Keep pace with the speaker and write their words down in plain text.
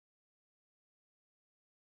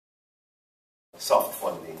soft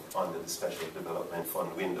funding under the Special Development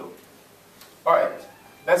Fund window. All right,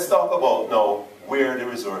 let's talk about now where the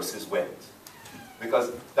resources went,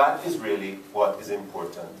 because that is really what is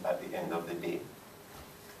important at the end of the day.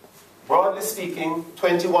 Broadly speaking,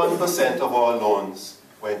 21% of our loans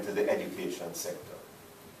went to the education sector.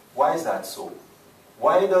 Why is that so?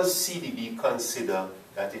 Why does CDB consider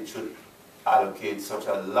that it should allocate such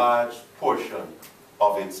a large portion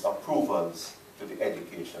of its approvals to the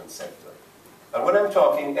education sector? And when I'm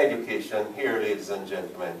talking education here, ladies and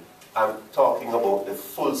gentlemen, I'm talking about the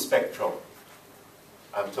full spectrum.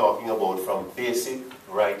 I'm talking about from basic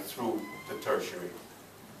right through to tertiary.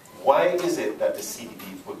 Why is it that the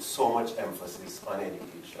CDB puts so much emphasis on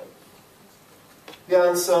education? The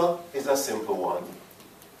answer is a simple one.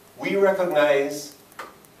 We recognize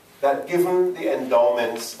that given the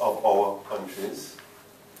endowments of our countries,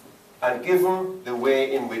 and given the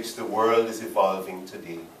way in which the world is evolving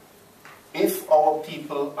today, if our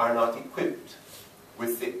people are not equipped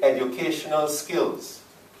with the educational skills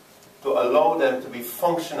to allow them to be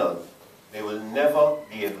functional, they will never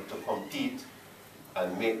be able to compete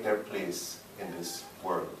and make their place in this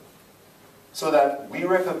world. So that we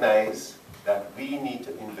recognize that we need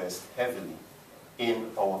to invest heavily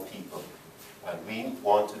in our people. And we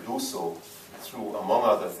want to do so through, among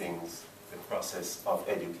other things, the process of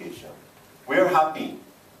education. We're happy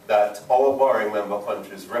that our borrowing member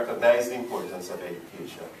countries recognize the importance of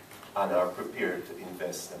education and are prepared to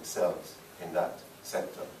invest themselves in that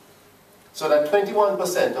sector. So that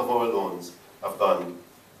 21% of our loans have gone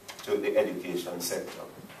to the education sector.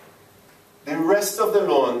 The rest of the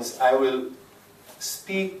loans, I will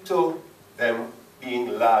speak to them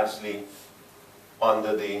being largely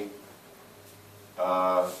under the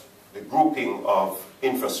grouping of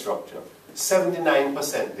infrastructure.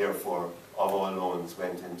 79%, therefore, of our loans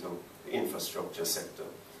went into the infrastructure sector.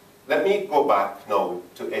 Let me go back now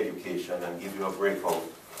to education and give you a breakout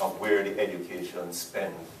of where the education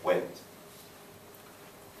spend went.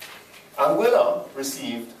 Anguilla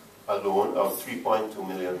received a loan of $3.2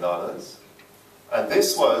 million, and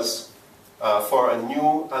this was for a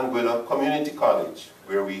new Anguilla Community College,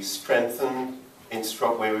 where we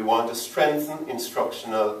want to strengthen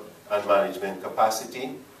instructional and management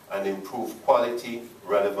capacity and improve quality,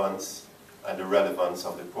 relevance, and the relevance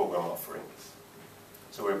of the program offerings.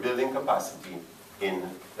 So we're building capacity in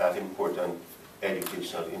that important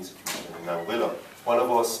educational institution in Anguilla, one of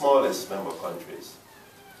our smallest member countries.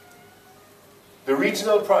 The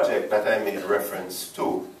regional project that I made reference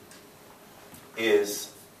to is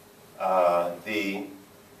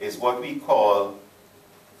what we call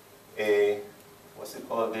what's it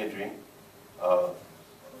called, Deidre?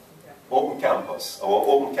 Open Campus, our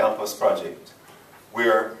Open Campus project,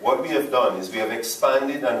 where what we have done is we have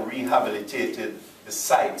expanded and rehabilitated the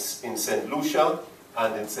sites in St. Lucia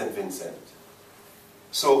and in St. Vincent.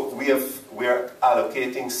 So we are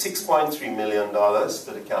allocating $6.3 million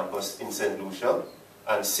to the campus in St. Lucia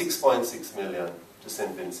and $6.6 million to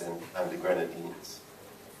St. Vincent and the Grenadines.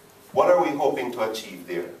 What are we hoping to achieve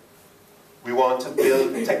there? We want to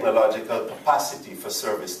build technological capacity for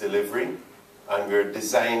service delivery, and we're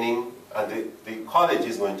designing, and the college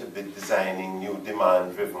is going to be designing new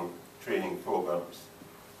demand-driven training programs.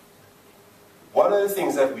 One of the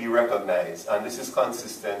things that we recognize, and this is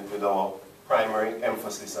consistent with our primary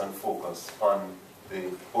emphasis and focus on the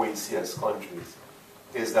OECS countries,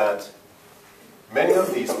 is that many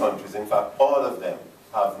of these countries, in fact all of them,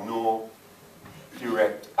 have no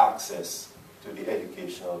direct access to the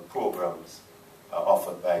educational programs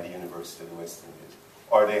offered by the University of the West Indies.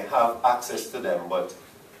 Or they have access to them, but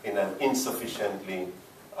in an insufficiently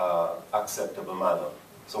acceptable manner.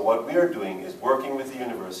 So what we are doing is working with the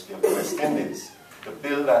University of the West Indies to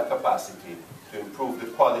build that capacity to improve the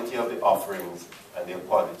quality of the offerings and the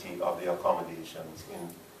quality of the accommodations in,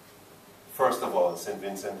 first of all, St.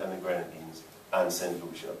 Vincent and the Grenadines and St.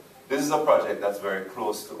 Lucia. This is a project that's very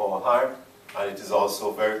close to our heart, and it is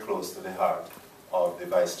also very close to the heart of the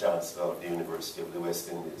Vice Chancellor of the University of the West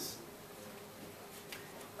Indies.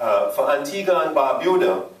 For Antigua and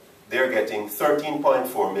Barbuda, they're getting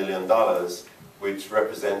 $13.4 million, which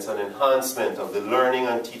represents an enhancement of the learning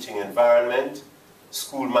and teaching environment,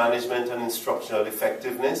 school management and instructional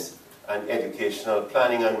effectiveness, and educational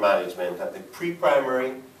planning and management at the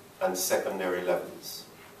pre-primary and secondary levels.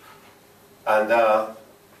 And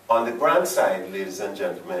on the grant side, ladies and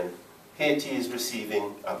gentlemen, Haiti is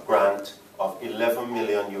receiving a grant of $11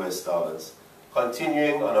 million,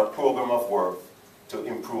 continuing on a program of work to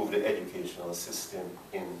improve the educational system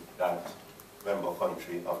in that member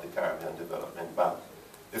country of the Caribbean Development Bank.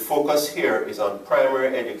 The focus here is on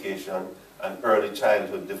primary education and early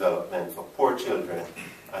childhood development for poor children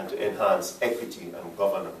and to enhance equity and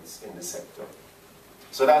governance in the sector.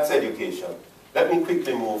 So that's education. Let me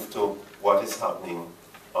quickly move to what is happening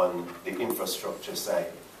on the infrastructure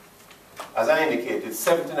side. As I indicated,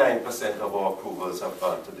 79% of our approvals have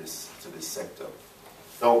gone to this sector.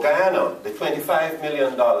 Now Guyana, the $25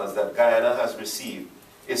 million that Guyana has received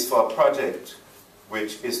is for a project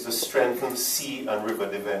which is to strengthen sea and river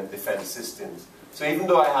defense systems. So even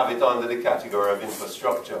though I have it under the category of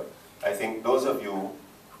infrastructure, I think those of you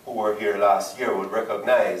who were here last year would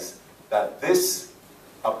recognize that this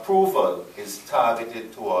approval is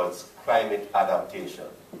targeted towards climate adaptation,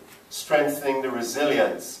 strengthening the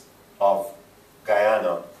resilience of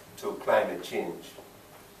Guyana to climate change.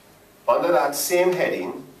 Under that same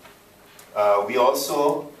heading, we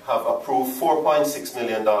also have approved $4.6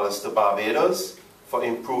 million to Barbados for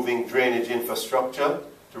improving drainage infrastructure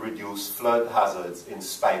to reduce flood hazards in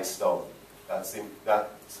Speightstown. That's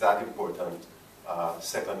that important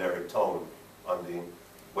secondary town on the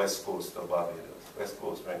west coast of Barbados. West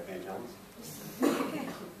Coast, right, Jones?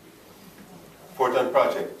 Important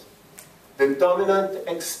project. The dominant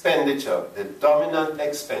expenditure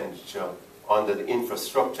under the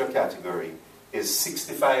infrastructure category is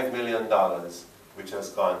 $65 million, which has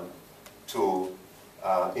gone to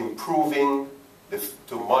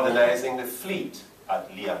modernizing the fleet at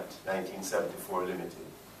Liat 1974 Limited.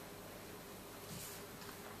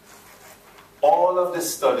 All of the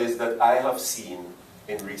studies that I have seen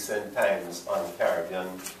in recent times on Caribbean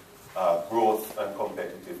growth and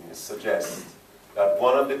competitiveness suggest that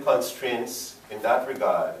one of the constraints in that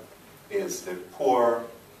regard is the poor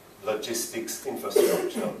logistics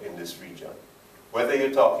infrastructure in this region. Whether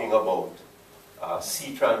you're talking about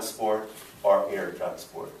sea transport or air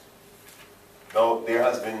transport. Now, there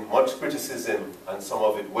has been much criticism, and some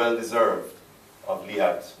of it well-deserved, of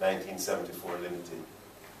Liat 1974 Limited.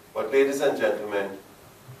 But ladies and gentlemen,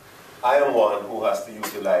 I am one who has to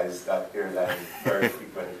utilize that airline very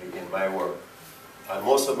frequently in my work. And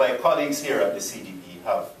most of my colleagues here at the CDB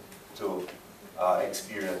have to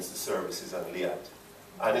experience the services on Liat.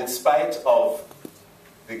 And in spite of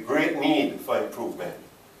the great need for improvement,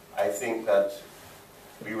 I think that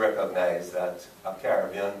we recognize that a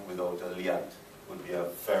Caribbean without a Liat would be a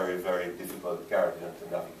very, very difficult Caribbean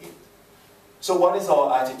to navigate. So what is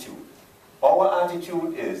our attitude? Our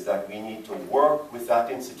attitude is that we need to work with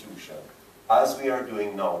that institution, as we are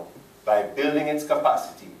doing now, by building its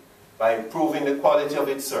capacity, by improving the quality of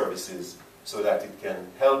its services, so that it can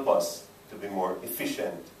help us to be more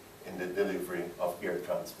efficient in the delivery of air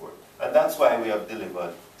transport. And that's why we have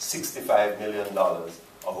delivered $65 million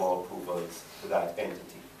of our approvals to that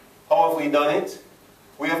entity. How have we done it?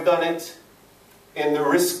 We have done it in the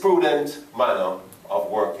risk-prudent manner of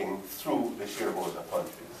working through the shareholder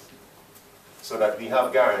countries, so that we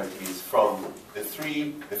have guarantees from the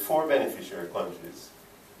four beneficiary countries.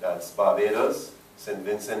 That's Barbados, St.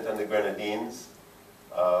 Vincent and the Grenadines,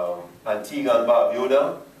 Antigua and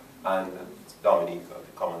Barbuda, and Dominica,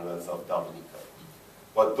 the Commonwealth of Dominica.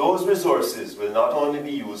 But those resources will not only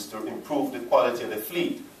be used to improve the quality of the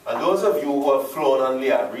fleet, and those of you who have flown on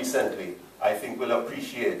Liat recently, I think will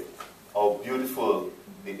appreciate how beautiful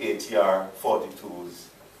the ATR 42s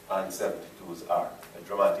and 72s are, a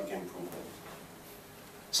dramatic improvement.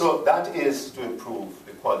 So that is to improve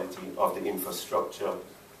the quality of the infrastructure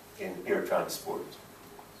in air transport.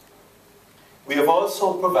 We have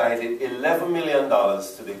also provided $11 million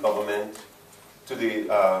to the government, to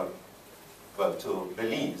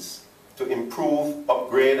Belize, to improve,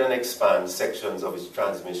 upgrade and expand sections of its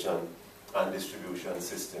transmission and distribution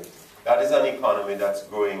system. That is an economy that's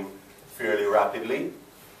growing fairly rapidly,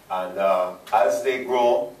 and as they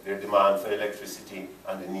grow, their demand for electricity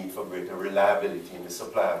and the need for greater reliability in the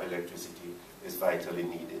supply of electricity is vitally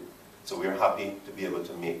needed. So we're happy to be able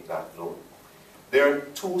to make that loan. There are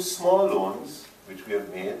two small loans which we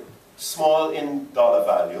have made, small in dollar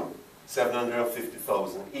value,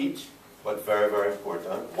 $750,000 each, but very, very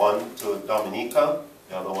important. One to Dominica,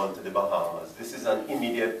 the other one to the Bahamas. This is an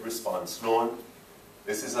immediate response loan.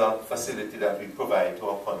 This is a facility that we provide to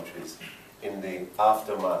our countries in the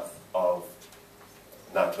aftermath of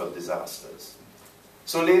natural disasters.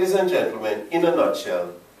 So ladies and gentlemen, in a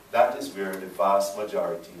nutshell, that is where the vast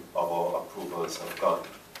majority of our approvals have gone.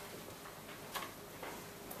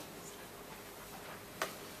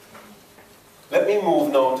 Let me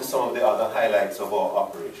move now to some of the other highlights of our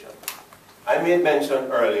operation. I made mention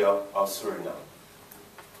earlier of Suriname.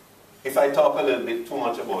 If I talk a little bit too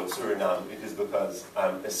much about Suriname, it is because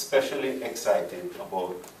I'm especially excited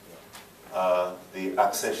about the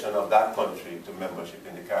accession of that country to membership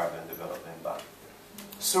in the Caribbean Development Bank.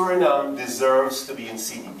 Suriname deserves to be in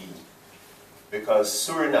CDB because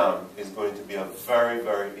Suriname is going to be a very,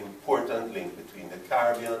 very important link between the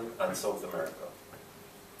Caribbean and South America.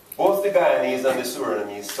 Both the Guyanese and the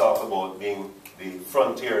Surinamese talk about being the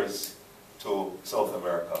frontiers to South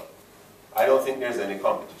America. I don't think there's any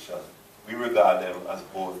competition. We regard them as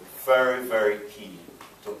both very, very key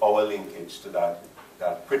to our linkage to that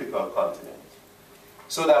critical continent.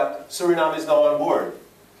 So that Suriname is now on board.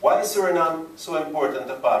 Why is Suriname so important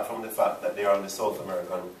apart from the fact that they are on the South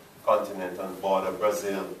American continent and border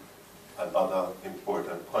Brazil and other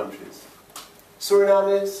important countries?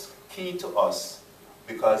 Suriname is key to us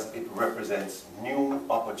because it represents new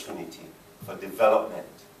opportunity for development.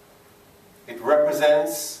 It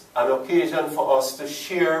represents an occasion for us to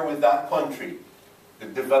share with that country the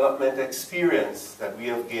development experience that we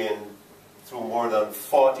have gained through more than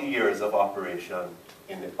 40 years of operation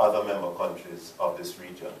in the other member countries of this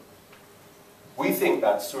region. We think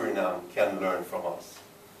that Suriname can learn from us.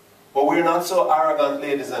 But we're not so arrogant,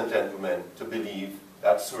 ladies and gentlemen, to believe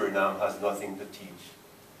that Suriname has nothing to teach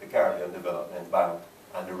the Caribbean Development Bank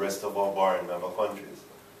and the rest of our borrowing member countries.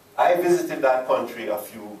 I visited that country a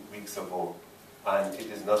few weeks ago, and it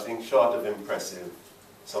is nothing short of impressive,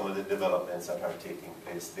 some of the developments that are taking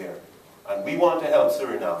place there. And we want to help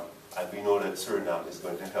Suriname, and we know that Suriname is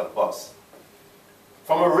going to help us.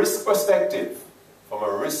 From a risk perspective,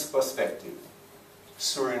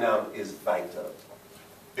 Suriname is vital.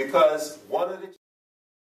 Because one of the